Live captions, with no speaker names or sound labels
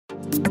Here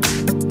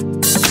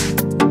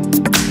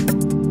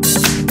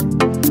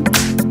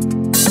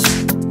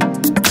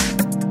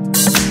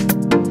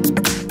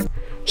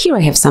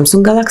I have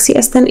Samsung Galaxy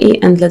S10e,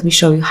 and let me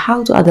show you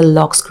how to add a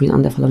lock screen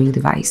on the following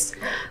device.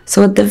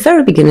 So at the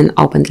very beginning,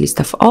 open the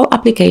list of all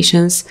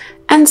applications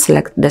and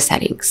select the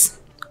settings.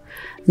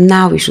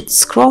 Now we should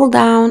scroll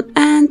down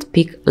and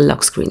pick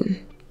lock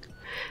screen.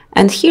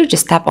 And here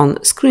just tap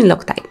on screen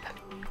lock type.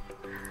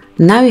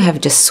 Now you have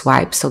just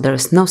swipe, so there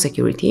is no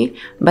security,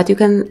 but you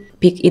can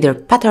pick either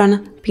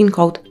pattern, pin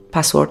code,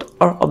 password,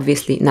 or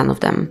obviously none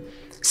of them.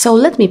 So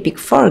let me pick,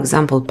 for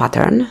example,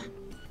 pattern.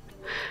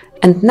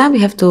 And now we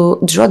have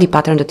to draw the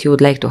pattern that you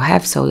would like to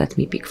have. So let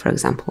me pick, for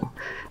example,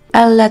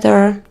 L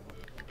letter,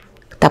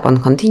 tap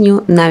on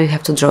continue. Now you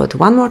have to draw it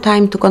one more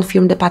time to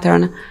confirm the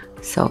pattern.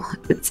 So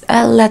it's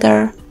L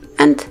letter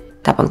and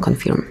tap on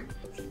confirm.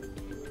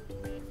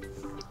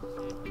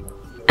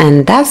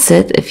 And that's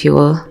it. If you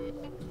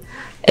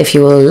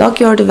will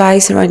lock your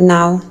device right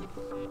now,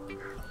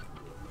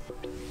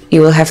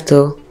 you will have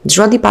to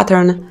draw the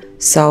pattern.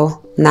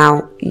 So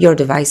now your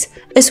device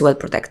is well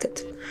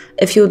protected.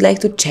 If you would like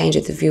to change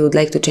it,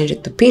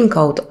 to pin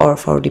code or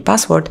for the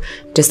password,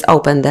 just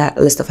open the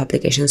list of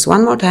applications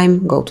one more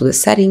time, go to the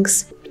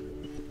settings,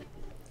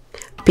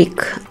 pick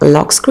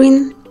lock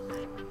screen,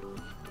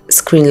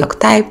 screen lock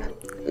type.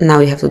 Now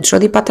you have to draw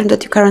the pattern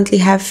that you currently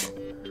have.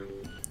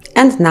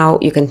 And now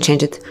you can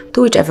change it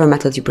to whichever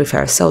method you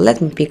prefer. So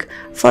let me pick,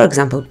 for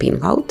example, pin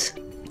code.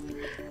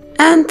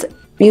 And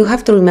you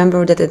have to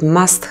remember that it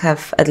must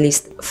have at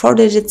least 4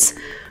 digits,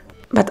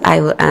 but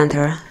I will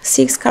enter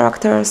 6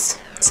 characters.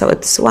 So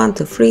it's 1,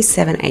 2, 3,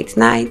 7, 8,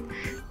 9.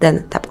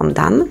 Then tap on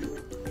done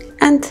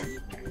and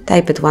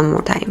type it one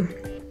more time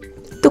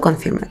to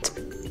confirm it.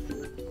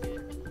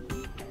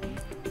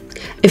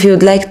 If you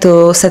would like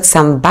to set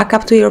some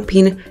backup to your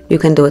PIN, you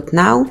can do it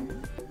now.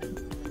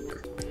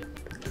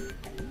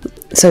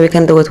 So you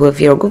can do it with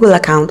your Google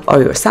account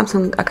or your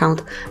Samsung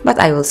account, but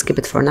I will skip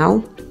it for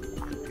now.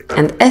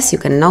 And as you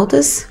can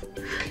notice,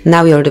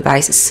 now your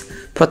device is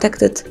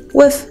protected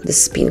with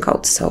this PIN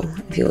code. So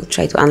if you will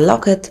try to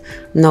unlock it,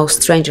 no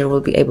stranger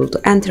will be able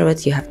to enter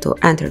it. You have to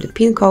enter the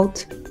PIN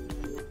code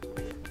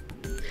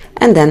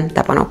and then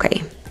tap on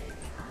OK.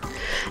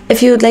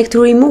 If you would like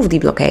to remove the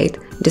blockade,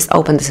 just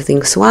open the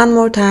settings one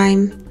more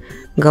time,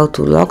 go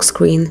to lock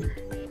screen,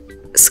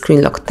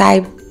 screen lock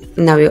type.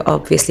 Now you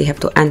obviously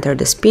have to enter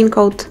this PIN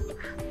code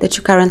that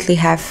you currently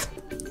have,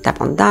 tap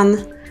on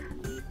done,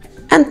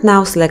 and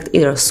now select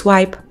either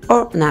swipe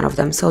or none of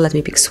them. So let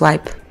me pick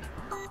swipe.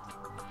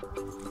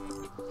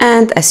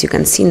 And as you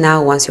can see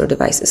now, once your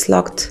device is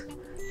locked,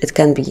 it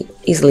can be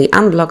easily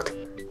unblocked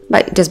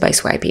just by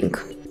swiping.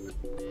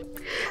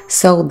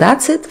 So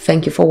that's it.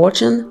 Thank you for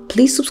watching.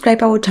 Please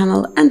subscribe our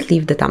channel and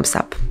leave the thumbs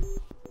up.